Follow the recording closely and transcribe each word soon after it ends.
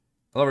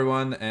Hello,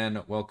 everyone,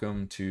 and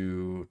welcome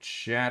to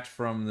Chat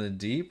from the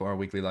Deep, our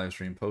weekly live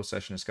stream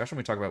post-session discussion.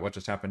 We talk about what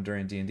just happened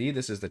during D&D.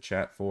 This is the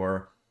chat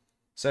for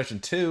Session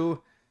 2.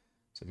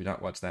 So if you've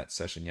not watched that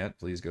session yet,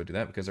 please go do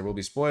that because there will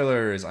be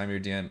spoilers. I'm your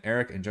DM,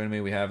 Eric, and joining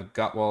me we have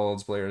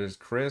Gottwald's players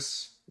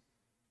Chris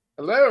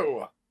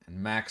Hello.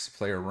 and Max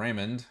player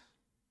Raymond.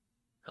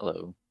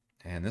 Hello.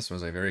 And this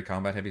was a very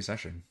combat-heavy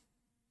session.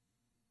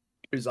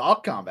 It was all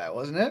combat,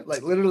 wasn't it?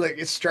 Like literally,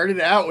 it started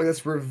out with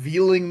us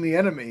revealing the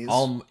enemies.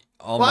 Almost.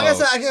 Well, I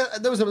guess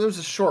there was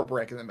a short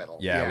break in the middle.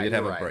 Yeah, we did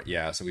have a break.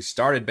 Yeah, so we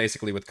started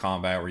basically with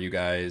combat, where you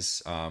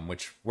guys,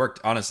 which worked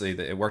honestly,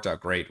 it worked out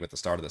great with the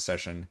start of the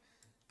session,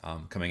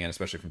 coming in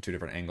especially from two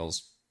different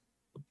angles.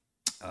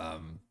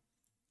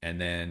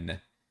 And then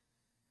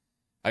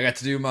I got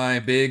to do my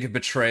big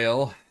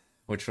betrayal,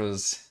 which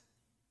was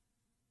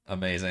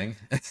amazing.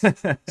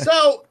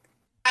 So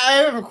I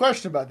have a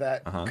question about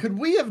that. Uh-huh. Could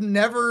we have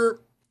never?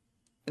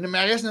 And I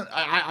mean, I guess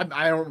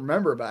I don't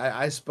remember, but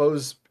I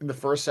suppose in the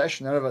first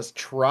session none of us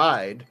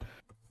tried.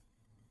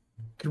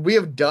 Could we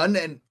have done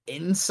an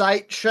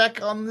insight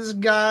check on this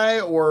guy,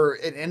 or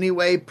in any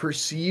way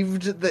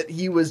perceived that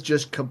he was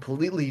just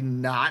completely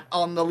not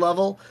on the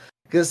level?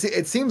 Because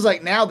it seems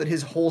like now that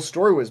his whole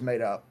story was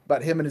made up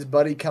about him and his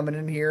buddy coming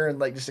in here and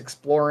like just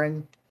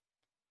exploring.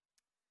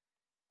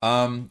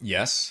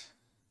 Yes.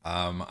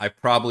 I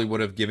probably would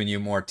have given you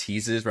more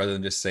teases rather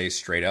than just say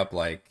straight up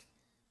like,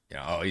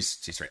 oh, he's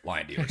straight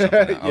lying to you or something.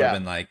 I would have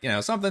been like,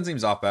 something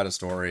seems off about his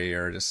story,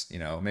 or just,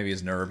 maybe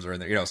his nerves are in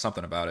there,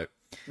 something about it.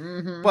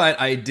 Mm-hmm.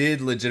 But I did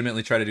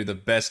legitimately try to do the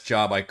best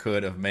job I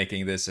could of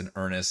making this an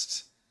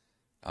earnest,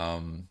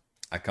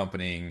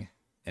 accompanying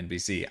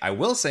NPC. I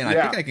will say, and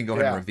I think I can go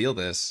ahead and reveal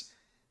this,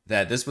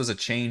 that this was a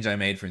change I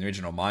made from the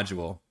original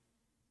module.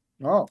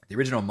 Oh. The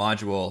original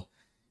module,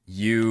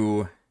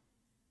 you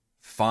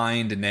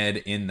find Ned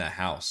in the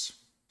house.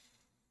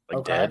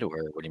 Like dead,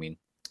 or what do you mean?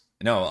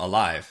 No,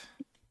 alive.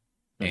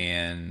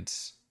 And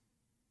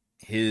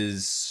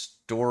his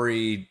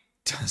story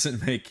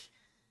doesn't make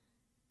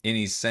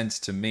any sense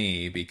to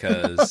me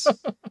because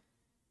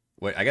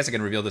I guess I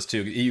can reveal this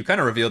too. You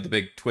kind of revealed the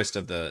big twist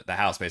of the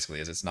house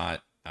basically is it's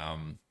not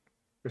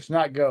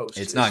ghosts.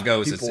 It's not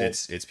ghosts. People.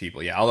 It's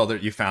people. Yeah. Although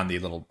you found the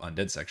little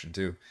undead section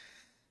too.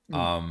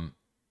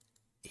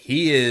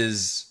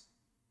 He's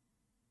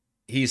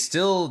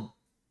still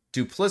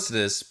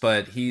duplicitous,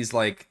 but he's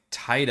like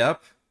tied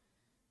up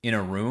in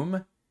a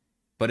room,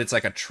 but it's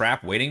like a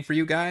trap waiting for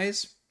you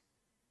guys.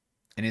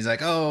 And he's like,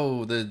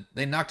 oh,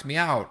 they knocked me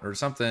out or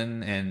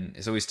something. And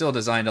so he's still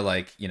designed to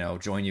like,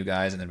 join you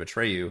guys and then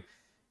betray you.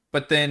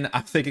 But then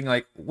I'm thinking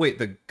like, wait,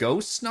 the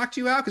ghosts knocked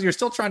you out? Because you're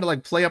still trying to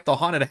like play up the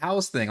haunted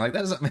house thing. Like that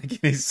doesn't make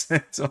any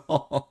sense at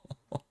all.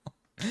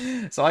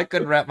 So I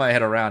couldn't wrap my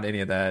head around any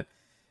of that.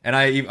 And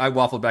I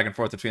waffled back and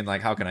forth between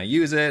like, how can I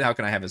use it? How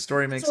can I have his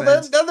story make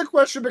sense? Then the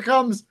question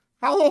becomes,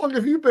 how long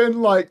have you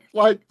been like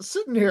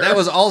sitting here? That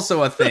was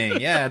also a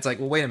thing. Yeah, it's like,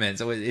 well, wait a minute.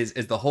 So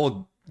is the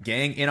whole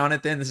gang in on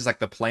it then? This is like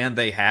the plan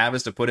they have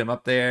is to put him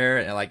up there.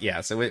 And like,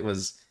 yeah, so it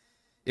was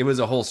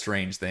a whole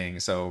strange thing.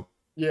 So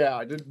yeah,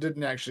 it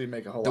didn't actually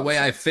make a whole lot of sense. The way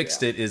I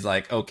fixed it is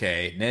like,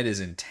 okay, Ned is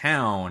in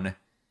town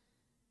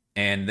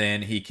and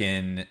then he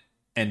can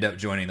end up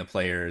joining the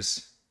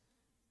players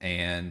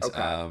and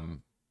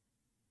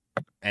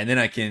and then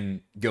I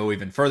can go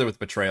even further with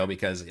betrayal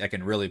because I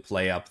can really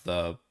play up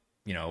the,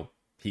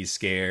 he's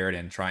scared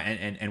and try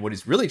and what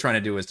he's really trying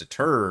to do is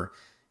deter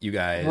you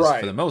guys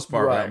for the most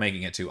part without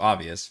making it too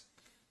obvious.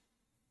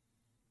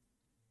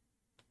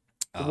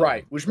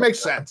 Right, which makes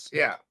sense.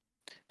 Yeah.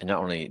 And not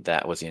only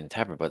that was he in the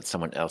tavern, but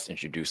someone else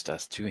introduced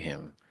us to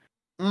him.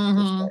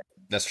 Mm-hmm.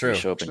 That's true. We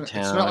show up in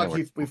town. It's not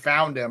like we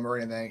found him or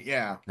anything.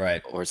 Yeah.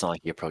 Right. Or it's not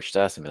like he approached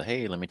us and be like,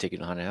 hey, let me take you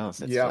to the haunted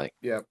house. It's like,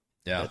 yeah.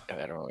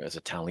 I don't know. As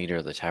a town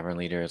leader, the tavern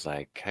leader is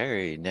like,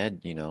 hey,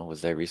 Ned,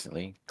 was there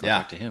recently. Go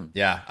talk to him.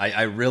 Yeah.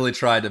 I really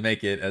tried to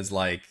make it as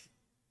like,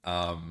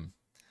 and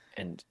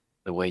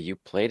the way you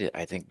played it,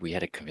 I think we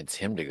had to convince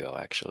him to go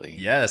actually.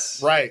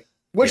 Yes. Right.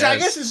 Which I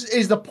guess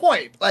is the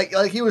point. Like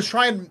he was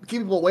trying to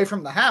keep people away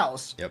from the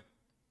house. Yep.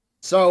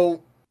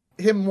 So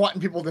him wanting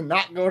people to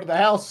not go to the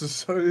house is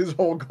sort of his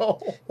whole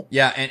goal.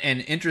 Yeah,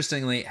 and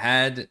interestingly,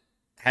 had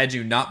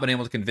you not been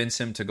able to convince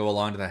him to go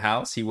along to the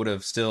house, he would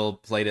have still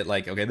played it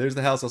like, okay, there's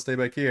the house, I'll stay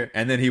back here.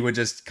 And then he would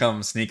just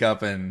come sneak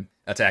up and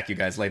attack you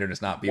guys later,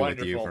 just not be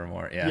with you for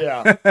more.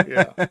 Yeah.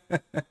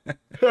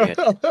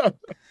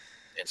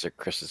 Answer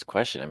Chris's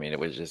question. I mean, it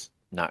was just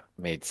not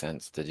made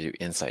sense to do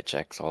insight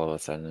checks all of a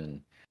sudden.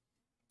 And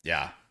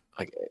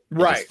like,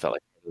 right. Just felt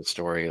like the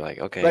story, like,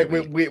 okay. Like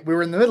we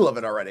were in the middle of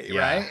it already,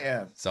 right?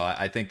 Yeah. So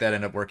I think that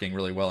ended up working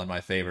really well in my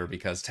favor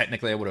because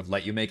technically I would have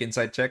let you make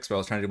insight checks, but I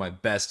was trying to do my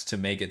best to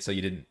make it so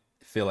you didn't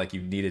feel like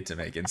you needed to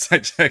make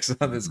insight checks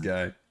on this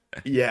guy.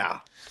 Yeah.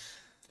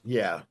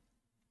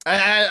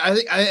 I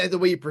think the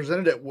way you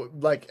presented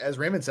it, like as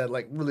Raymond said,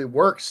 like really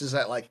works. Is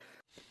that like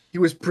he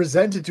was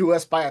presented to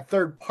us by a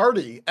third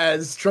party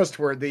as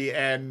trustworthy,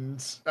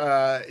 and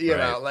you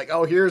know, like,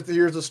 oh, here's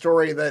the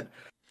story that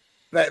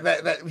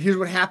here's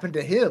what happened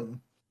to him.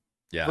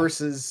 Yeah.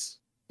 Versus,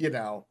 you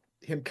know,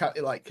 him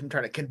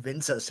trying to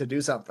convince us to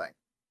do something.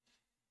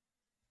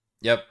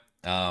 Yep.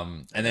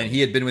 And then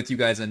he had been with you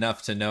guys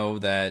enough to know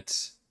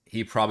that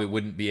he probably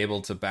wouldn't be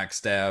able to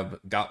backstab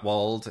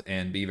Gottwald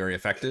and be very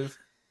effective.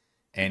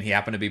 And he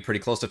happened to be pretty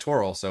close to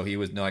Toril, so he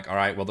was like, all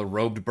right, well, the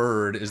robed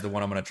bird is the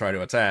one I'm going to try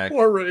to attack.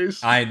 Poor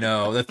Reese. I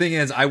know. The thing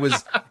is,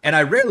 and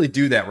I rarely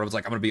do that, where I was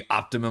like, I'm going to be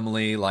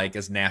optimally, like,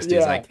 as nasty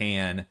as I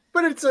can.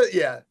 But it's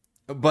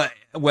But,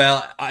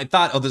 well, I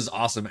thought, oh, this is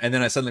awesome. And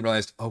then I suddenly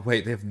realized, oh,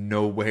 wait, they have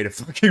no way to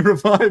fucking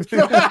revive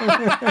him.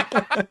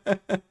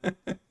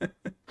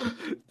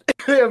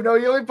 They have no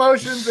healing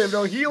potions. They have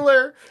no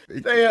healer.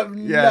 They have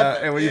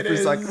nothing. And when he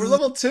was like, we're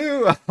level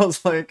 2, I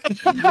was like,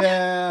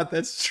 yeah,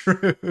 that's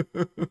true.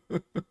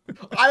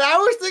 I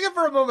was thinking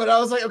for a moment, I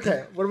was like,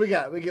 okay, what do we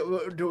got?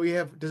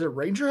 Does a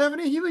ranger have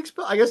any healing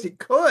spell? I guess he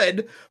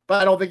could,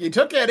 but I don't think he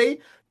took any.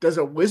 Does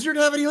a wizard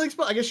have any healing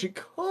spell? I guess she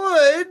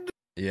could.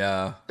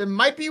 Yeah. There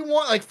might be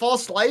one, like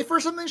False Life or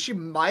something she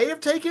might have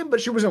taken,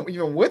 but she wasn't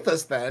even with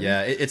us then.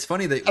 Yeah, it's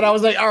funny that... And I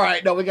was like, all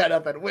right, no, we got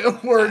nothing.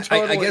 We're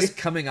totally... I guess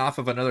coming off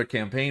of another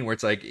campaign where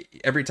it's like,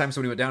 every time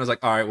somebody went down, it was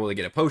like, all right, well, they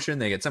get a potion,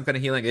 they get some kind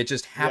of healing. It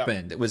just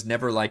happened. Yep. It was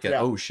never like,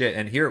 oh, shit.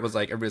 And here it was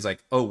like, everybody's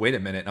like, oh, wait a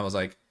minute. And I was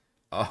like,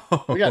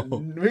 oh. We got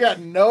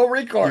no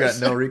recourse. We got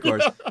no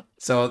recourse.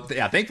 So,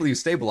 yeah, thankfully you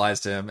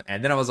stabilized him.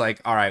 And then I was like,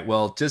 all right,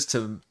 well, just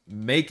to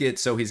make it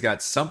so he's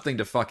got something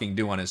to fucking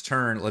do on his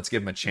turn, let's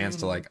give him a chance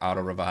to, like,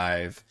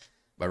 auto-revive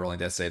by rolling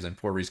death saves. And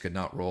poor Reese could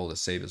not roll to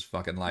save his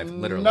fucking life,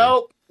 literally.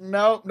 Nope,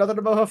 nothing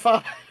above a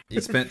 5. He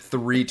spent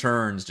 3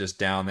 turns just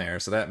down there.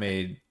 So that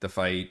made the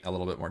fight a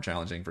little bit more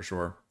challenging for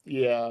sure.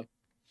 Yeah.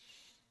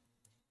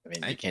 I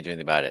mean, you can't do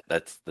anything about it.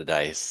 That's the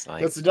dice.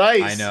 That's the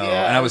dice. I know.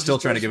 Yeah, and I was still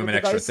trying to give him an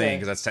extra thing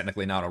because that's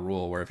technically not a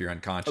rule where if you're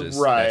unconscious,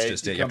 that's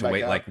just it. You have to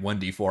wait like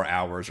 1d4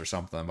 hours or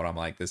something. But I'm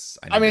like,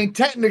 I mean,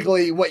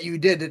 technically what you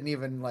did didn't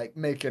even like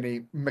make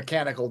any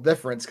mechanical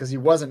difference because he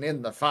wasn't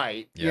in the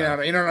fight. Yeah.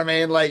 You know what I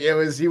mean? Like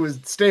he was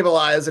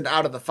stabilized and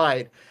out of the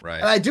fight. Right.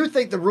 And I do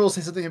think the rules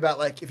say something about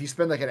like if you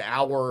spend like an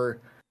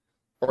hour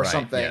or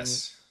something.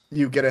 Yes.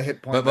 You get a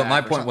hit point. But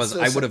my point was,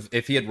 I would have,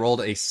 if he had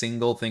rolled a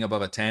single thing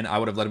above a 10, I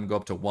would have let him go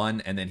up to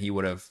 1, and then he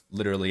would have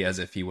literally, as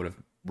if he would have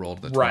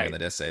rolled the 20 in the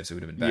death save, so he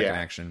would have been back in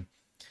action.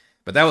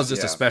 But that was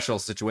just a special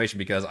situation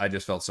because I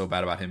just felt so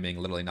bad about him being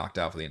literally knocked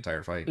out for the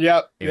entire fight.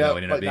 Yep. Even though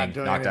he ended up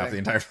being knocked out for the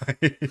entire fight.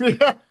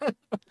 It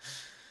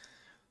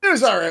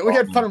was all right. We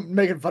had fun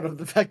making fun of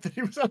the fact that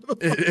he was out of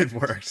the fight. It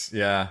works.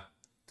 Yeah.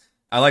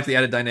 I like the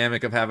added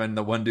dynamic of having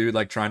the one dude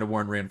like trying to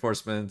warn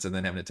reinforcements and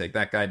then having to take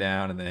that guy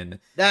down and then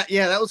that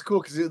was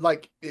cool because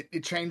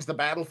it changed the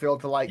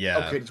battlefield to like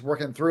okay, just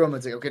working through them.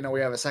 It's like okay, no,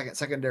 we have a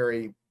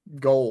secondary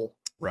goal.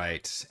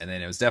 Right. And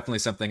then it was definitely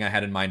something I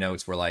had in my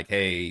notes where like,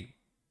 hey,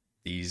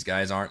 these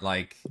guys aren't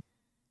like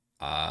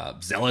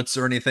zealots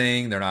or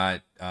anything. They're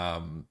not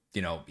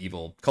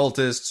evil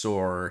cultists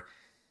or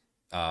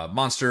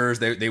monsters.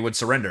 They would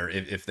surrender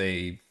if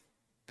they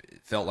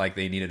felt like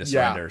they needed a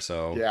surrender,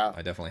 so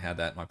I definitely had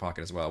that in my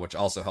pocket as well, which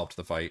also helped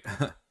the fight.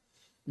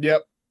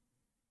 Yep.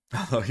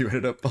 Although you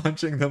ended up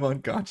punching them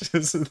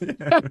unconscious at the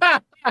end.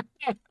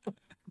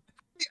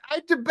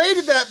 I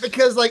debated that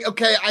because, like,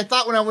 okay, I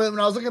thought when I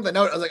was looking at the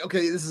note, I was like,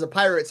 okay, this is a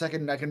pirate, so I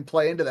can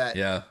play into that.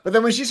 Yeah. But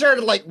then when she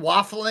started like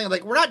waffling,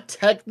 like, we're not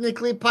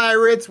technically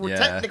pirates, we're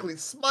technically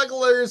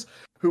smugglers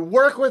who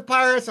work with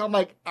pirates. I'm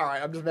like, all right,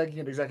 I'm just making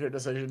an executive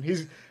decision.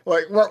 He's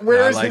like,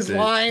 where's his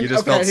line? You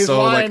just felt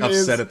so like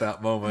upset at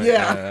that moment.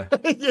 Yeah.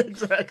 Yeah,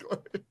 exactly.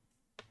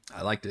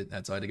 I liked it.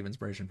 That's why I had to give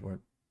inspiration for it.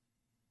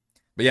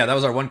 But yeah, that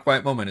was our one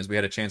quiet moment is we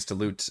had a chance to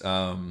loot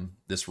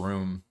this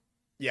room.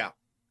 Yeah.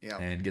 Yeah.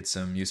 And get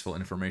some useful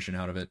information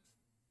out of it.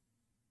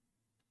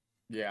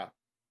 Yeah.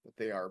 But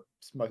they are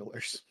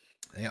smugglers.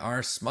 They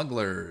are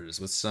smugglers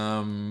with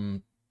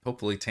some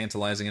hopefully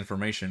tantalizing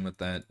information with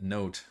that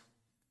note.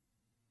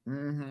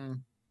 Mm-hmm.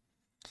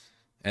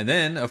 And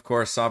then, of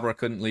course, Sabra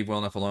couldn't leave well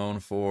enough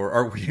alone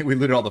we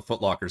looted all the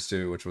footlockers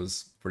too, which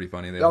was pretty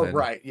funny.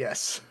 Right,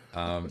 yes.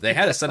 They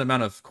had a set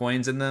amount of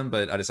coins in them,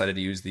 but I decided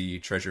to use the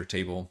treasure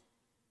table.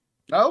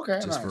 Okay,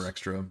 just for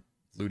extra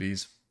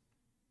looties.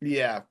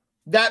 Yeah,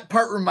 that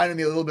part reminded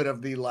me a little bit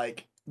of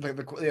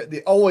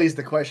the always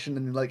the question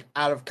in like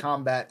out of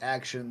combat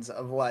actions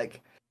of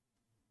like,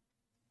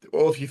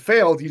 well, if you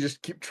failed, you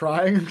just keep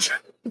trying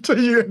until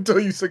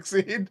you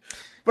succeed.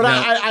 But no,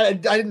 I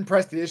didn't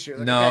press the issue.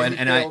 Like, no, okay,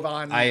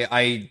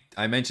 and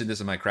I mentioned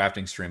this in my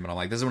crafting stream, and I'm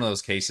like, this is one of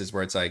those cases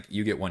where it's like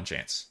you get one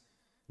chance.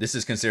 This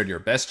is considered your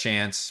best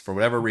chance for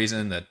whatever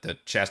reason. That the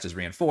chest is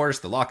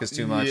reinforced, the lock is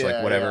too much,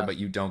 like whatever. But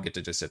you don't get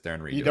to just sit there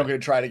and redo it. You don't get to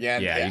try it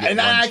again. Yeah. And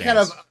I kind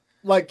of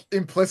like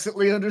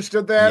implicitly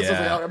understood that. Yeah. So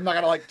I was like, I'm not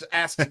gonna like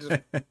ask to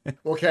just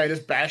okay, I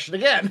just bash it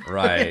again.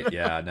 Right.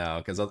 Yeah.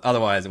 No, because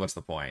otherwise, what's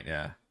the point?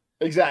 Yeah.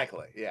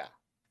 Exactly. Yeah.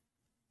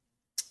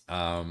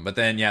 But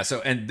then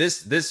so and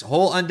this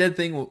whole undead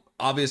thing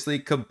obviously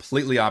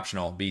completely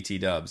optional BT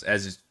dubs,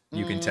 as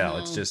you can tell.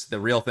 It's just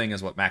the real thing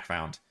is what Mac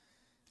found.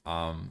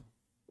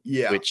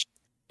 Yeah. Which,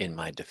 in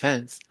my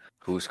defense,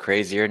 who's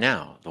crazier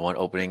now? The one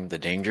opening the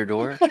danger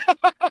door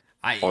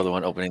Or the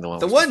one opening the one.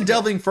 The one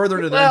delving further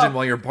into the dungeon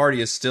while your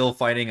party is still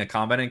fighting a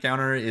combat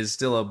encounter is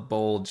still a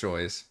bold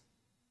choice.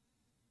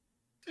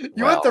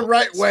 You went the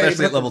right way,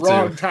 especially at level the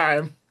wrong 2.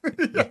 time.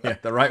 Yeah,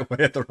 the right way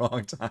at the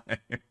wrong time.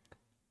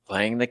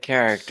 Playing the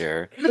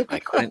character, I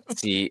couldn't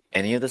see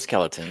any of the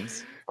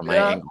skeletons from my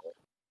angle.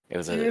 It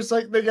was You're just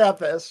like, they got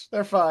this.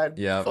 They're fine.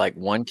 Yeah. Like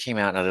one came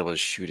out and I was able to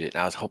shoot it.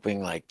 And I was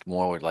hoping like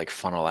more would like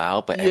funnel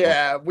out, but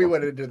yeah, we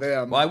went into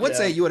them. Well, I would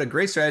say you had a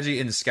great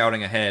strategy in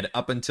scouting ahead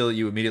up until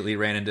you immediately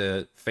ran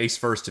into face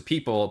first to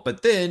people,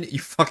 but then you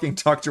fucking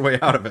talked your way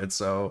out of it.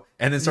 So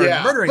and then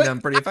started murdering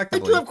them pretty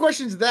effectively. I do have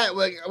questions to that,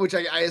 which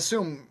I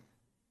assume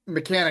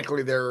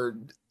mechanically there are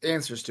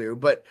answers to,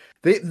 but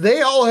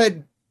they all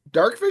had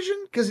dark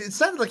vision because it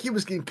sounded like he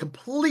was in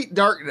complete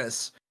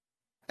darkness.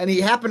 And he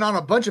happened on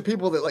a bunch of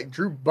people that like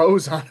drew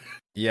bows on it.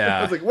 Yeah.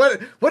 I was like,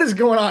 what is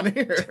going on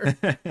here?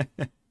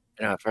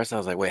 At first I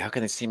was like, wait, how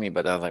can they see me?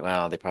 But I was like,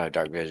 well, they probably have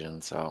dark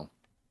vision, so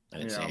I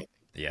didn't see it.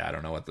 Yeah, I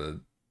don't know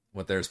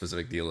what their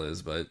specific deal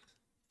is, but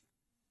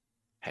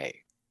hey,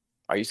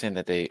 are you saying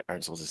that they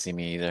aren't supposed to see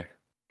me either?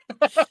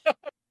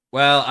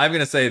 Well, I'm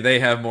gonna say they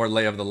have more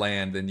lay of the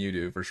land than you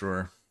do for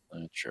sure.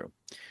 True.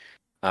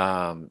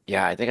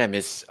 Yeah, I think I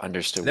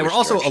misunderstood. They were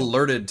also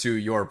alerted to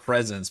your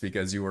presence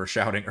because you were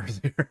shouting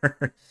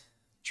earlier.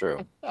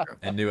 True.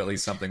 And knew at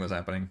least something was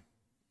happening.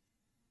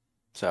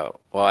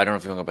 So, well, I don't know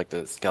if you want to go back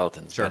to the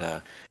skeletons, sure.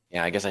 But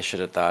yeah, I guess I should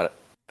have thought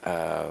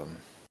that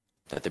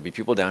there'd be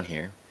people down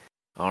here.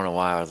 I don't know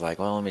why. I was like,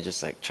 well, let me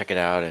just like check it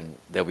out, and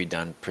they'll be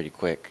done pretty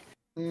quick.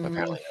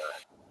 Apparently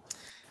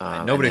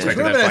not. Nobody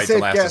expected that fight to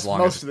last as long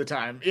most of the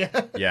time.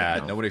 Yeah,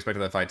 nobody expected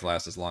that fight to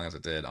last as long as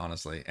it did,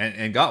 honestly.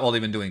 And Gottwald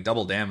even doing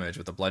double damage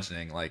with the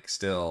bludgeoning, like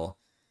still,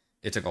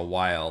 it took a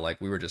while. Like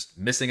we were just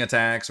missing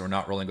attacks or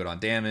not rolling good on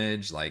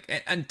damage.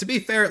 Like, and to be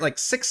fair, like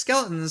 6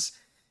 skeletons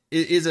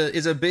is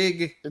a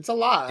big. It's a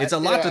lot. It's a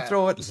lot to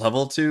throw at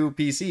level 2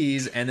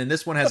 PCs, and then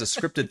this one has a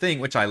scripted thing,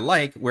 which I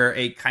like, where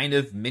a kind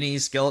of mini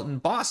skeleton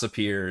boss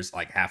appears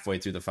like halfway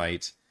through the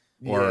fight.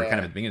 Or kind of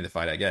at the beginning of the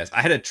fight, I guess.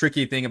 I had a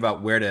tricky thing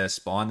about where to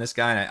spawn this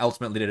guy, and I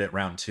ultimately did it at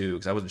round 2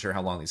 because I wasn't sure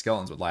how long these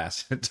skeletons would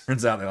last. It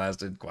turns out they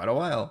lasted quite a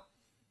while.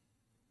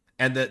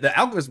 And the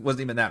alchemist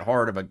wasn't even that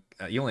hard of a.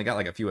 You only got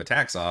like a few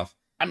attacks off.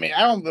 I mean,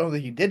 I don't know that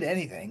he did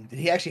anything. Did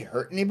he actually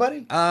hurt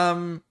anybody?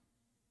 I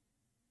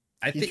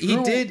think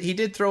he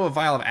did throw a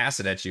vial of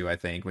acid at you. I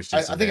think, which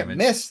did some damage. I think it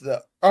missed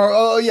though.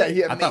 Oh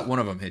yeah. I thought one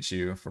of them hit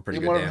you for pretty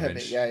good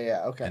damage.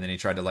 Yeah. Okay. And then he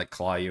tried to like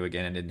claw you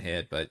again and didn't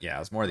hit. But yeah, it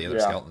was more the other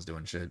skeletons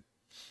doing shit.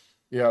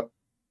 Yep.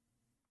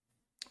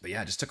 But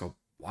yeah, it just took a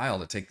while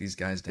to take these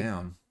guys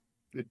down.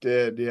 It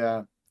did,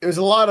 yeah. It was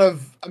a lot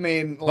of, I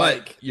mean,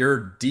 but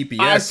your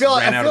DPS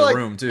ran out of the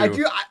room too. It's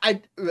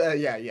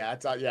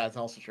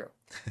also true.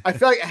 I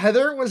feel like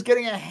Heather was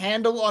getting a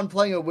handle on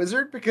playing a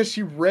wizard because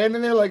she ran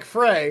in there like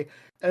Frey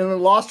and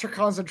then lost her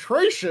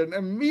concentration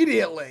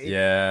immediately.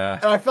 Yeah.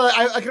 And I felt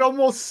like I could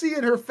almost see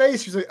in her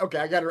face. She's like, okay,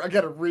 I gotta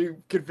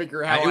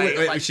reconfigure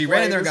how she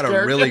ran in there and got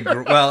a really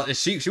well.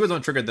 She was the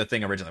one triggered the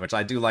thing originally, which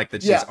I do like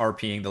that she's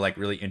RPing to like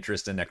really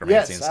interest in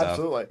necromancy and stuff.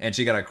 Absolutely. And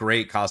she got a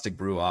great caustic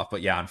brew off.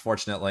 But yeah,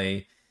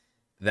 unfortunately,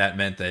 that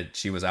meant that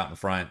she was out in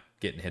front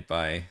getting hit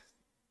by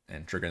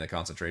and triggering the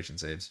concentration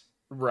saves.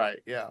 Right.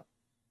 Yeah.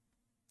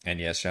 And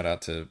yes, shout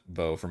out to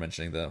Bo for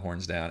mentioning the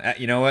horns down.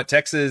 You know what?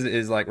 Texas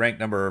is like ranked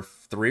number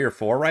 3 or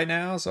 4 right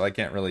now, so I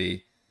can't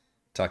really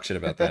talk shit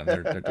about them.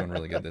 They're doing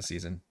really good this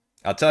season.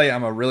 I'll tell you,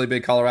 I'm a really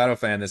big Colorado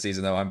fan this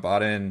season, though. I'm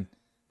bought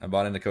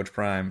into Coach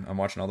Prime. I'm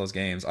watching all those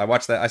games. I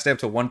watched that. I stayed up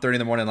till 1:30 in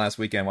the morning last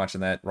weekend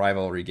watching that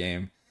rivalry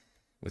game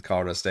with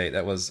Colorado State.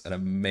 That was an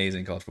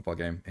amazing college football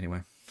game. Anyway,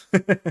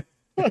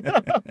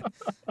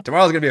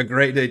 tomorrow's gonna be a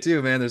great day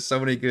too, man. There's so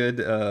many good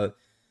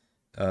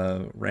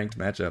ranked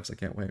matchups. I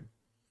can't wait.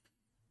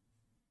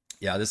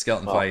 Yeah, this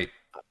skeleton fight.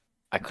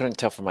 I couldn't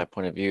tell from my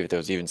point of view if there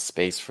was even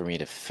space for me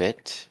to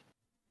fit,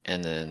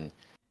 and then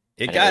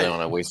it got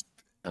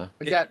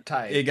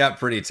tight. It got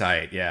pretty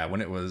tight. Yeah,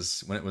 when it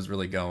was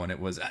really going,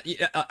 it was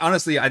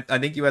honestly. I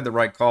think you had the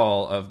right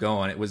call of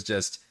going. It was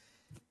just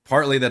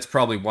partly that's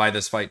probably why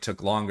this fight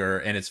took longer.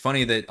 And it's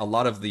funny that a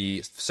lot of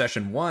the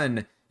session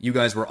 1, you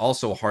guys were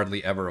also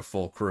hardly ever a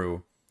full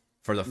crew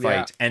for the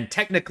fight, and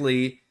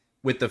technically.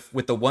 With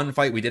the one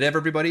fight we did have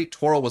everybody,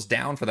 Toro was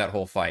down for that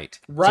whole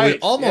fight. Right. So we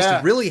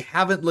almost really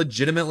haven't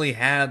legitimately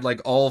had like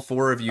all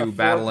 4 of you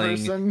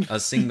battling a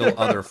single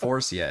other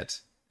force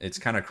yet. It's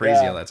kind of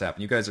crazy how that's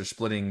happened. You guys are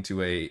splitting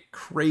to a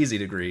crazy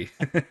degree.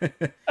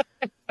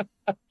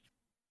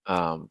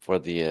 For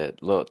the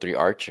little 3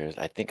 archers,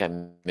 I think I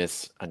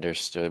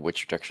misunderstood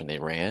which direction they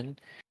ran.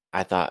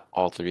 I thought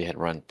all 3 had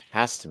run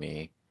past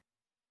me,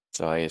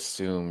 so I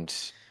assumed.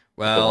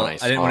 Well, I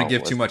didn't want to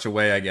give too much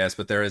away, I guess,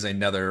 but there is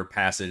another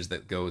passage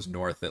that goes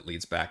north that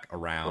leads back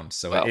around.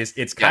 So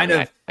it's kind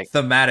of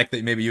thematic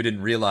that maybe you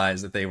didn't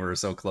realize that they were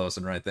so close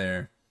and right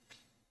there.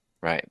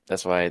 Right.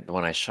 That's why the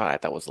one I shot, I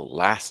thought was the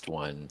last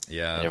one.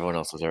 Yeah. And everyone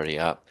else was already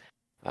up.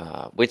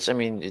 Which, I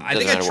mean, I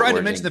think I tried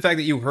to mention the fact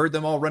that you heard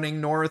them all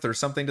running north or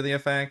something to the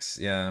effects.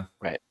 Yeah.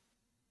 Right.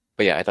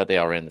 But yeah, I thought they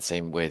all ran the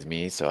same way as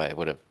me, so I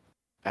would have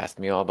asked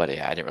me all, but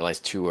yeah, I didn't realize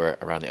two were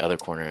around the other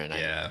corner, and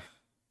Yeah.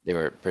 they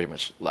were pretty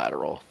much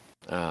lateral.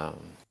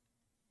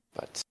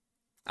 But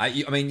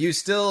I mean, you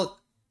still,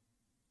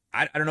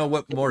 I don't know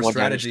what more One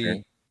strategy,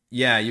 turn.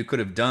 yeah, you could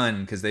have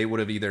done, because they would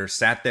have either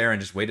sat there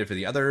and just waited for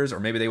the others, or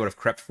maybe they would have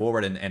crept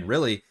forward and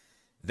really,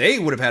 they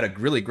would have had a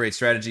really great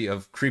strategy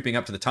of creeping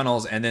up to the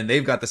tunnels, and then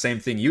they've got the same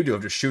thing you do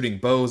of just shooting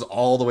bows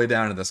all the way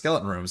down to the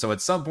skeleton room. So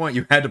at some point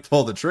you had to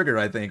pull the trigger,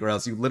 I think, or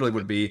else you literally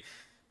would be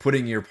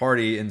putting your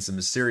party in some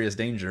serious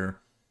danger.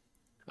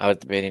 I was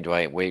debating, do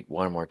I wait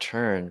one more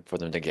turn for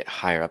them to get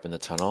higher up in the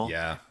tunnel?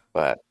 Yeah,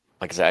 But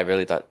like I said, I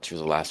really thought she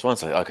was the last one,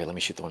 so okay, let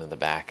me shoot the one in the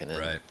back and then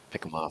right.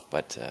 pick them off.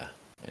 But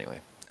anyway,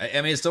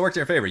 I mean, it still worked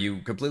in your favor. You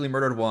completely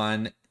murdered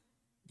one.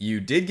 You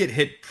did get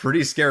hit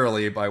pretty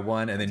scarily by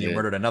one, and then you did.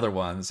 murdered another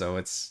one. So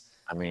it's,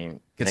 I mean,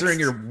 considering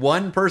you're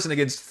one person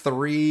against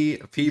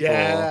three people,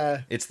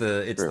 Yeah. it's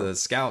the True.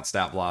 scout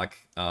stat block,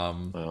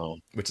 well,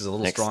 which is a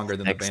little next- stronger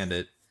than the next-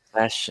 bandit.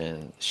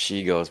 session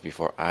she goes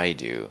before I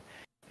do,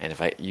 and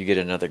if you get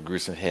another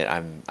gruesome hit,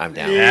 I'm down.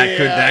 Yeah.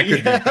 That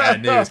could yeah. be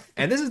bad news.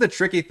 And this is the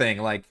tricky thing,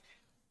 like,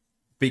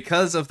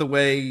 because of the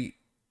way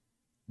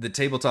the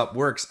tabletop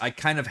works, I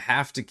kind of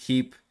have to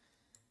keep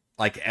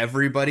like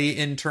everybody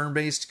in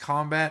turn-based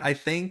combat. I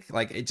think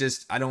like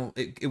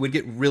it would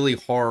get really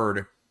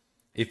hard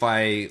if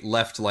I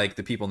left like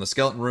the people in the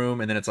skeleton room,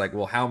 and then it's like,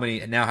 well, how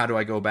do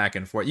I go back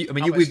and forth? How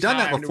much We've done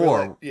that time do we before.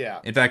 let- yeah.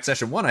 In fact,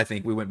 session 1, I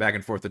think we went back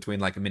and forth between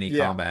like mini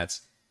Yeah.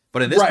 combats.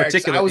 But in this Right,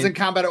 particular, I was in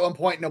combat at one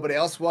point, nobody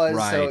else was, so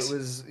Right. it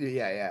was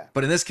yeah.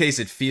 but in this case,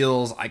 it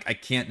feels like I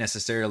can't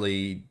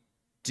necessarily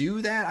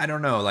do that. I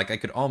don't know. Like I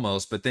could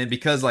almost, but then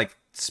because like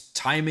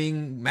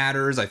timing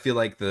matters, I feel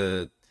like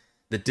the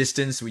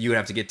distance you would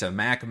have to get to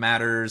Mac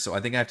matters. So I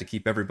think I have to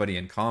keep everybody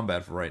in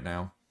combat for right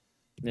now.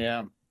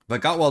 Yeah.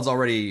 But Gottwald's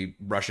already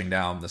rushing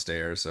down the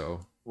stairs,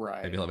 so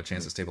Right. maybe he'll have a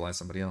chance to stabilize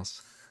somebody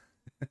else.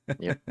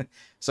 Yep.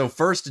 So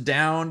first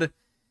downed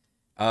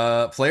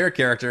player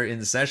character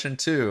in session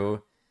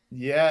 2.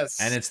 Yes.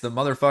 And it's the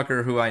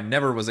motherfucker who I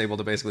never was able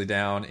to basically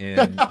down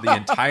in the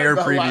entire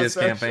The previous last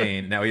section.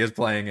 campaign. Now he is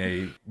playing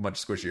a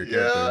much squishier Yeah.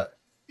 character.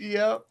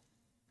 Yep.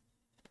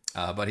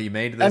 But he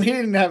made this. And he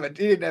didn't have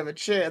a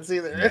chance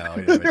either. No,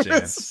 he didn't have a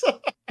chance.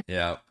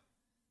 Yeah.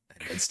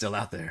 It's still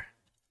out there.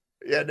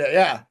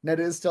 yeah, Ned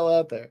is still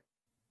out there.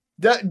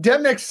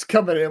 Demnick's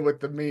coming in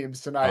with the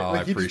memes tonight. Oh, I he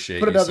just appreciate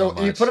put you another, so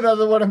He much. put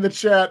another one in the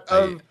chat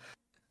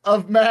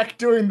of Mac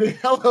doing the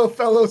 "Hello,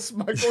 fellow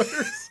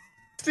smugglers."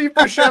 Steve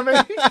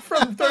Buscemi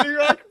from 30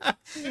 Rock.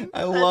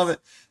 I love it.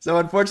 So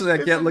unfortunately, I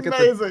It's can't look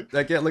amazing.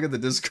 at the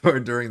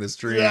Discord during the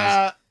streams.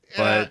 Yeah,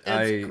 but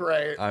it's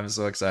great. I'm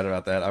so excited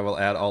about that. I will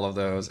add all of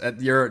those.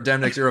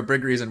 Demnix, you're a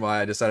big reason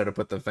why I decided to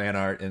put the fan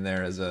art in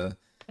there as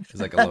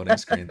like a loading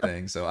screen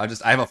thing. So I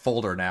have a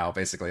folder now,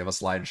 basically, of a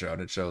slideshow,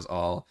 and it shows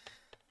all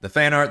the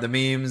fan art, the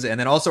memes, and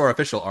then also our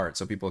official art,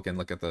 so people can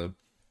look at the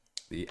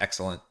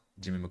excellent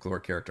Jimmy McClure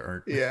character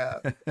art. Yeah,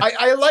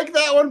 I like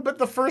that one, but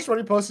the first one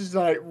he posted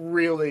tonight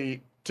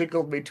really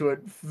tickled me to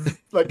it,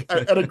 like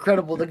an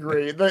incredible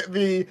degree.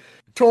 The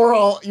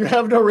Toral, you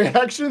have no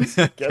reactions.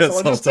 Guess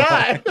I'll just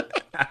die.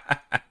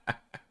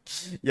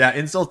 Yeah,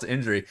 insult to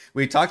injury.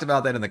 We talked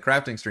about that in the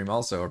crafting stream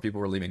also, where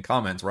people were leaving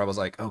comments where I was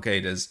like,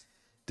 okay, does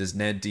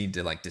Ned need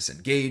to like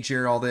disengage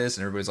here, all this?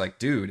 And everybody's like,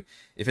 dude,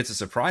 if it's a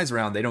surprise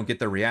round, they don't get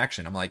their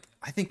reaction. I'm like,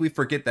 I think we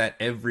forget that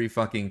every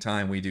fucking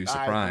time we do I think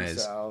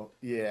surprise. so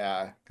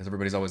yeah. Because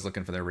everybody's always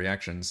looking for their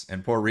reactions.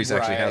 And poor Reese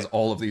actually Right. has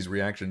all of these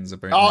reactions,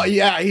 apparently. Oh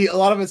yeah, a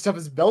lot of his stuff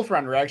is built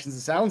around reactions.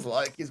 It sounds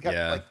like he's got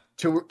Yeah. like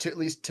at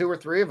least two or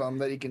three of them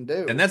that he can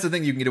do. And that's the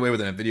thing you can get away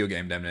with in a video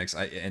game, Demnix.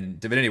 And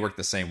Divinity worked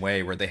the same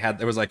way, where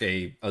there was like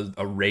a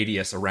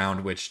radius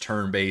around which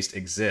turn-based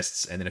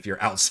exists, and then if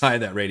you're outside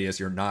that radius,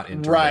 you're not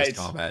in turn-based Right.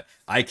 combat.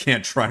 I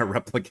can't try to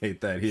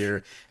replicate that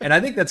here. And I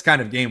think that's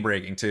kind of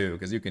game-breaking, too,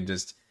 because you can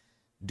just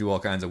do all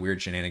kinds of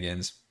weird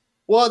shenanigans.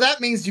 Well,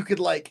 that means you could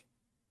like,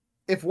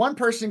 if one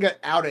person got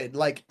outed,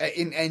 like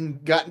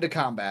and got into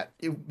combat,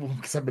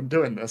 because I've been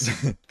doing this,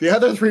 the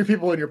other three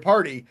people in your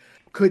party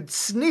could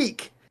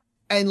sneak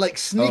and like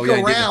sneak yeah, get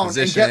in around and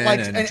position get like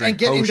and and drink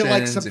get into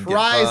like potions and get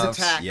surprise buffs.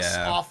 attacks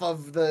Yeah. off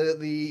of the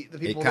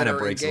people. It that kind of are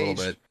breaks engaged.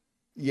 a little bit.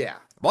 Yeah,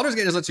 Baldur's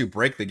Gate just lets you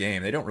break the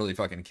game. They don't really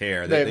fucking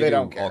care. They do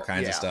don't all care,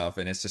 kinds yeah. of stuff,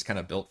 and it's just kind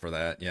of built for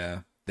that.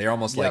 Yeah. They're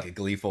almost Yep. like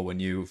gleeful when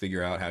you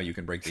figure out how you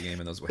can break the game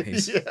in those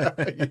ways.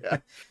 yeah.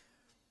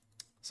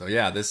 So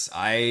yeah,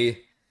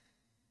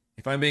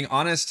 if I'm being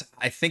honest,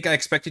 I think I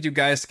expected you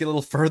guys to get a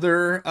little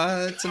further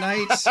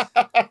tonight.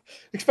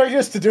 Expect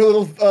us to do a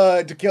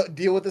little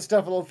deal with this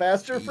stuff a little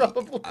faster,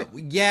 probably.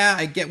 Yeah,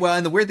 I get. Well,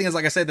 and the weird thing is,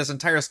 like I said, this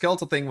entire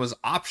skeletal thing was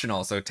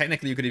optional, so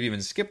technically you could have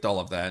even skipped all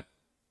of that.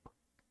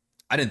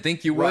 I didn't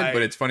think you would, Right.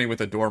 but it's funny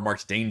with a door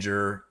marked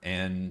danger,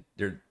 and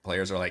your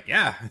players are like,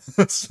 "Yeah,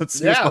 let's see what's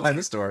Yeah. behind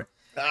this door."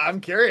 I'm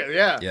curious.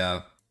 Yeah.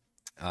 Yeah.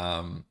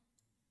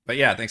 But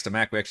yeah, thanks to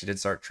Mac, we actually did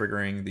start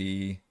triggering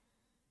the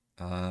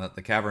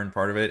cavern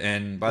part of it.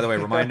 And by the way,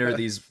 reminder,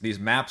 these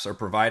maps are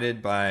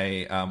provided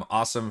by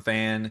awesome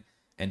fan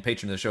and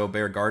patron of the show,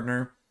 Bear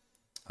Gardner.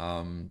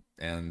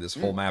 And this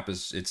whole map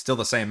it's still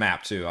the same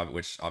map too,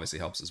 which obviously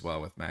helps as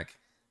well with Mac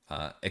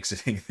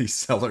exiting these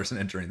cellars and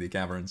entering the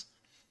caverns.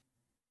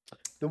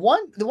 The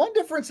one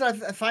difference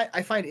that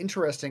I find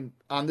interesting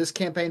on this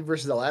campaign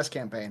versus the last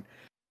campaign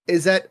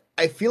is that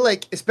I feel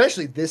like,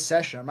 especially this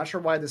session, I'm not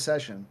sure why this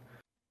session,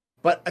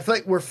 but I feel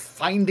like we're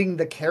finding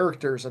the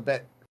characters a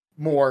bit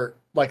more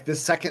like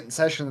this second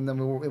session than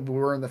we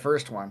were in the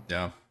first one.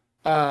 Yeah.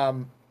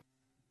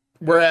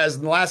 Whereas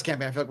in the last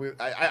campaign,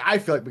 I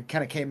feel like we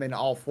kind of came in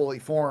all fully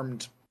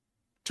formed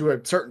to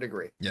a certain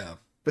degree. Yeah.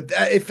 But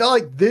it felt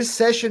like this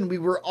session we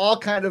were all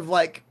kind of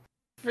like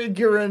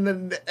figuring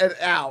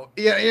it out.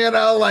 You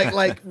know,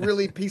 like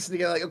really piecing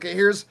together. Like, okay,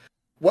 here's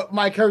what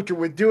my character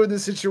would do in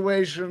this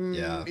situation.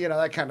 Yeah. You know,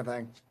 that kind of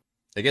thing.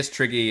 It gets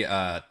tricky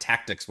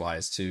tactics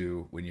wise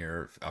too when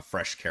you're a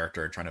fresh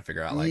character trying to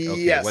figure out like,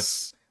 okay,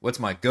 yes. what's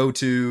my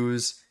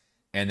go-tos,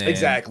 and then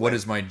exactly. what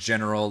is my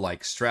general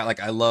like strat.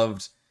 Like, I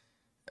loved,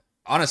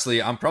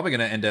 honestly, I'm probably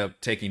gonna end up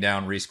taking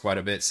down Reese quite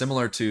a bit,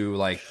 similar to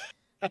like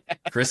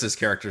Chris's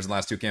characters in the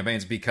last two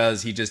campaigns,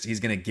 because he's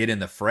gonna get in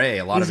the fray.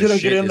 A lot of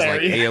his shit is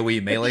like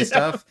AoE melee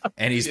stuff,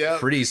 and he's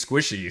pretty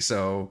squishy.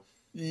 So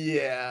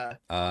yeah,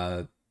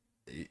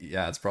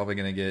 it's probably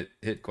gonna get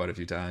hit quite a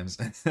few times.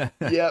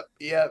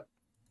 Yep.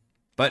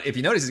 But if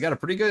you notice, he's got a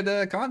pretty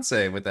good con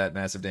save with that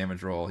massive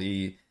damage roll.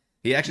 He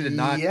actually did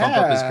not bump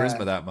up his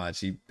charisma that much.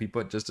 He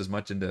put just as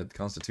much into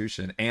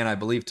Constitution, and I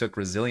believe took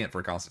Resilient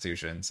for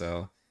Constitution.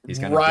 So he's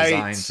kind of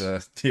designed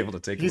to be able to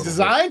take. He's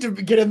designed to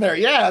get in there,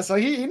 yeah. So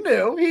he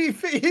knew he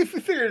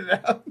figured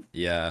it out.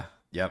 Yeah,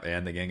 yep.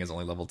 And the gang is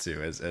only level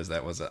 2, as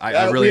that was.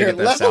 I really get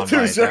that sound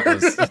bite.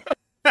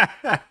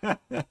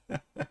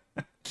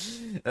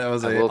 That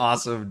was an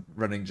awesome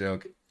running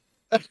joke.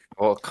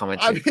 Well,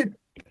 comment. I mean,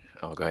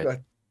 go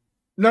ahead.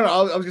 No,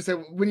 I was gonna say,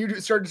 when you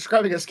started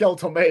describing a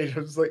skeletal mage, I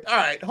was like, all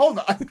right, hold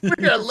on.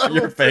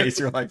 Your face,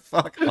 you're like,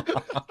 fuck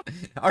off.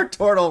 Our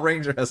Turtle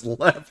Ranger has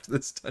left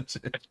this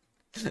dungeon.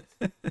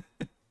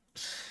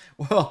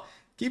 Well,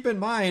 keep in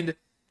mind,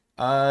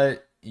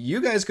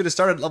 you guys could have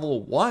started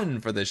level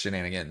 1 for this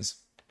shenanigans.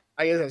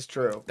 I guess that's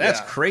true.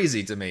 That's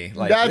crazy to me.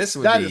 Like, this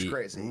would be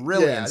crazy.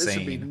 Really insane. This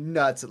would be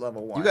nuts at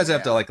level 1. You guys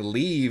have to like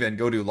leave and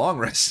go do long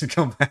rest and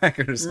come back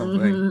or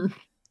something. Mm-hmm.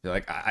 You're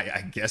like,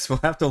 I guess we'll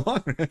have to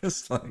long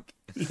rest. Like,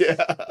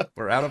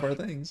 we're out of our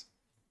things.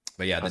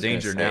 But yeah, the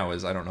danger now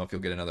is I don't know if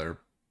you'll get another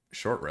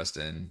short rest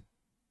in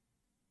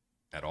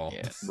at all.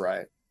 Yeah.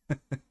 Right.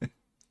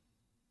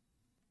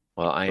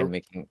 Well, I am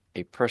making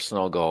a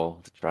personal goal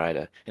to try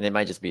to, and it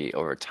might just be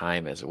over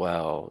time as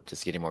well,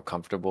 just getting more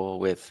comfortable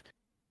with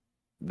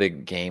the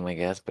game, I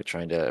guess, but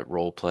trying to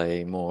role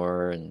play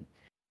more and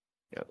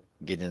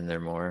get in there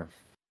more.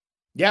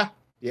 Yeah.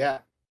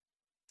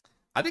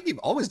 I think you've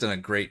always done a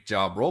great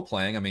job role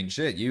playing. I mean,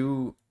 shit,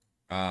 you,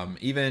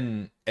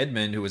 even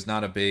Edmund, who was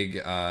not a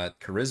big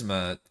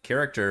charisma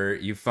character,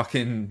 you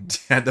fucking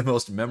had the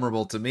most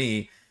memorable to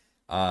me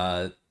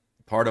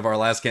part of our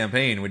last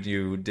campaign when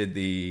you did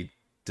the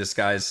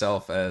disguised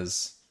self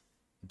as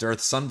Dearth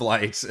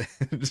Sunblight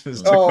and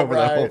just took over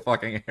that whole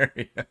fucking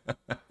area.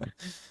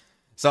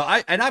 So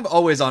I'm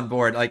always on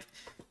board. Like,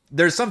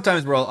 there's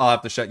sometimes where I'll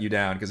have to shut you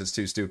down because it's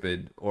too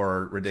stupid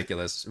or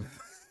ridiculous.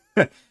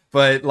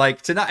 But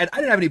like tonight, I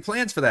didn't have any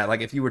plans for that. Like,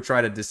 if you were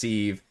trying to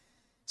deceive,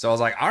 so I was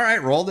like, all right,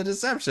 roll the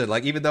deception.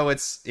 Like, even though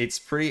it's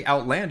pretty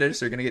outlandish,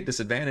 so you're gonna get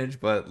disadvantage,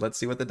 but let's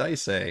see what the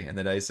dice say. And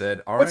the dice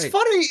said, all right. What's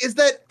funny is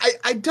that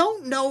I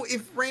don't know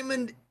if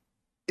Raymond,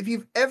 if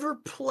you've ever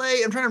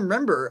played, I'm trying to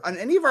remember on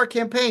any of our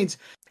campaigns,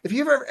 if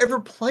you've ever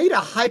played a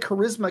high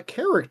charisma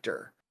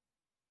character.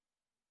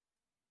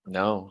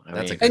 No,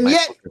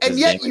 and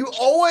yet you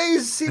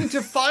always seem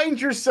to find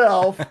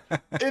yourself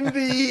in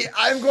the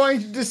I'm going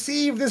to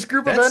deceive this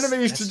group of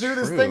enemies to do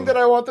this thing that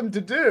I want them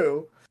to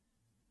do.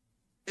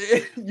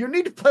 You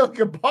need to play like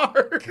a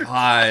bard.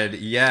 God,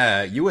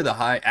 yeah, you with a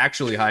high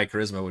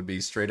charisma would be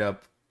straight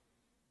up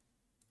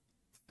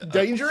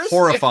dangerous,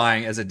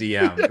 horrifying as a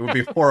DM. It would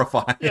be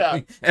horrifying. Yeah.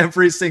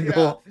 Every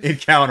single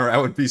encounter, I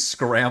would be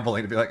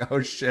scrambling to be like,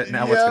 oh shit,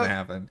 now what's gonna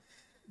happen?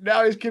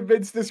 Now he's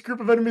convinced this group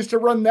of enemies to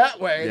run that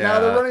way. Yeah,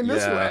 now they're running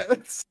this way.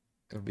 It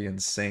would be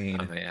insane.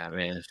 Oh, yeah,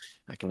 man.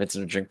 I convinced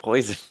him to drink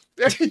poison.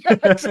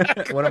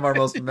 Exactly. One of our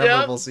most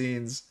memorable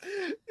scenes.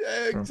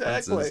 Yeah,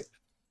 exactly.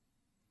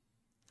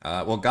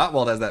 Well,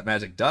 Gottwald has that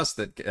magic dust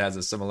that has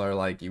a similar,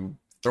 like, you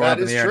throw it up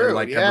in the air and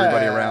like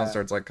everybody around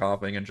starts like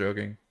coughing and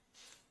choking.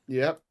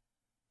 Yep.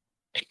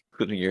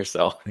 Including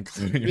yourself.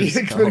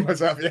 Including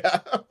myself,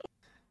 yeah.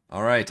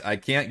 All right, I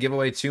can't give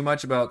away too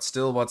much about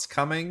still what's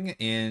coming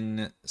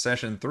in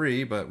session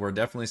 3, but we're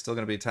definitely still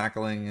going to be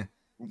tackling.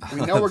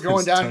 We know we're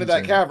going down to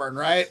that cavern,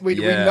 right? We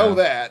know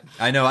that.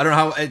 I know. I don't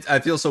know how I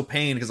feel so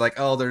pained because, like,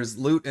 oh, there's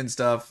loot and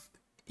stuff,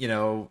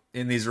 in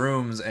these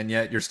rooms, and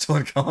yet you're still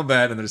in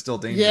combat and there's still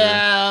danger.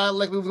 Yeah,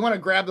 like we want to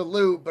grab the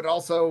loot, but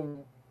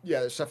also,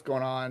 there's stuff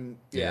going on.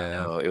 Yeah,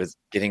 no, it was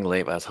getting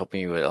late, but I was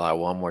hoping you would allow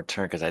one more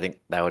turn because I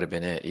think that would have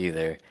been it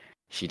either.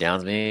 she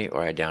downs me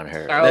or I down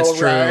her. Oh, That's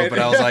true, right. but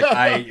I was like,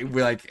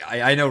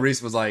 I know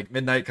Reese was like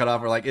midnight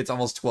cutoff. We're like, it's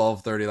almost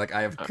 12:30. Like,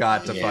 I have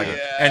got to fucking.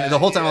 And the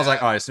whole time I was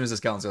like, all right, as soon as the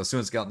skeleton goes, as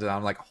soon as the skeleton down,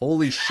 I'm like,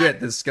 holy shit,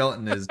 this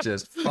skeleton is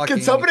just fucking.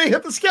 Can somebody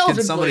hit the skeleton?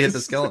 Can somebody hit please?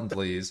 the skeleton,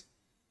 please?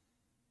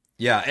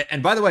 Yeah,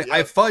 and by the way,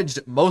 I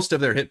fudged most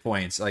of their hit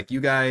points. Like, you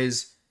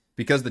guys,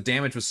 because the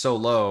damage was so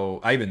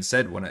low, I even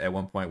said at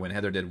one point when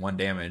Heather did 1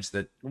 damage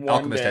that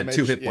Alchemist had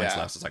 2 hit points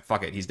left. So it's like,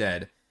 fuck it, he's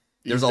dead.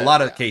 There's a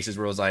lot of cases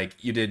where it was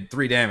like, you did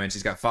 3 damage,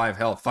 he's got 5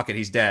 health, fuck it,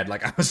 he's dead.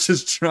 Like, I was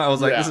just trying, I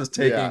was like, this is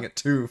taking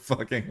too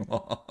fucking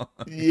long.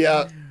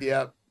 Yeah.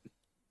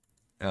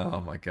 Oh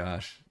my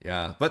gosh.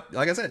 Yeah. But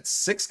like I said,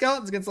 6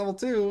 skeletons against level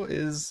 2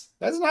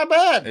 That's not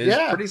bad. is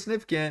Yeah. pretty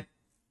significant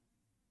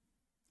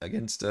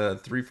against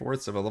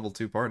 3/4 of a level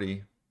 2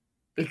 party.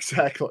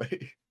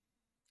 Exactly.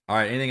 All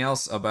right, anything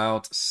else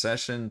about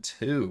session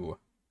 2?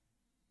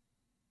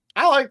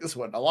 I like this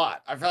one a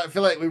lot. I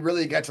feel like we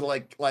really got to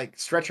like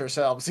stretch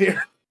ourselves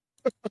here.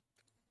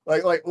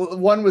 like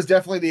 1 was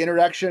definitely the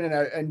introduction,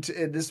 and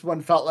this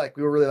one felt like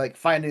we were really like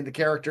finding the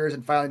characters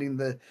and finding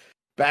the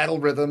battle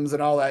rhythms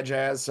and all that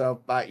jazz.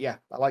 So yeah,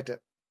 I liked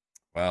it.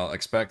 Well,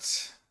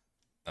 expect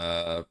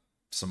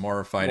some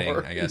more fighting,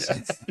 I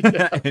guess,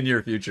 Yeah. in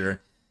your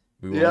future.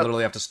 We will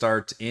literally have to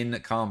start in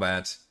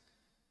combat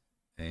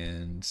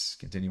and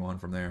continue on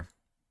from there.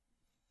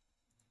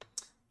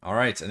 All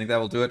right, I think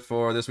that will do it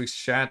for this week's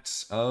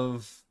chat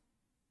of...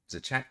 Is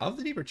it chat of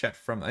the deep or chat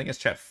from... I think it's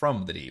chat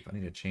from the deep. I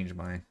need to change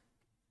my...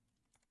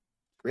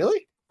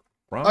 Really?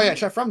 From? Oh yeah,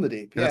 chat from the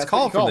deep. Yeah, Yeah, it's that's what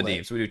called you from the call it.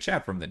 deep, so we do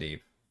chat from the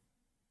deep.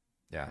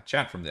 Yeah,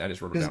 chat from the... I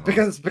just wrote it down wrong.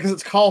 Because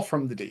it's call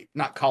from the deep,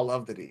 not call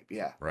of the deep.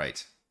 Yeah.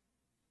 Right.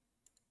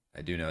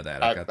 I do know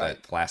that. I've got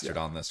that plastered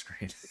on the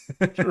screen.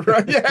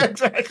 Right. Yeah.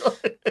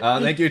 Exactly.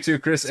 Thank you to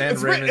Chris and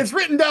Raymond. It's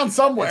written down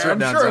somewhere. It's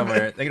written I'm down sure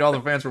somewhere. Thank you to all the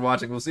fans for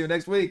watching. We'll see you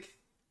next week.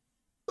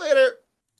 Later.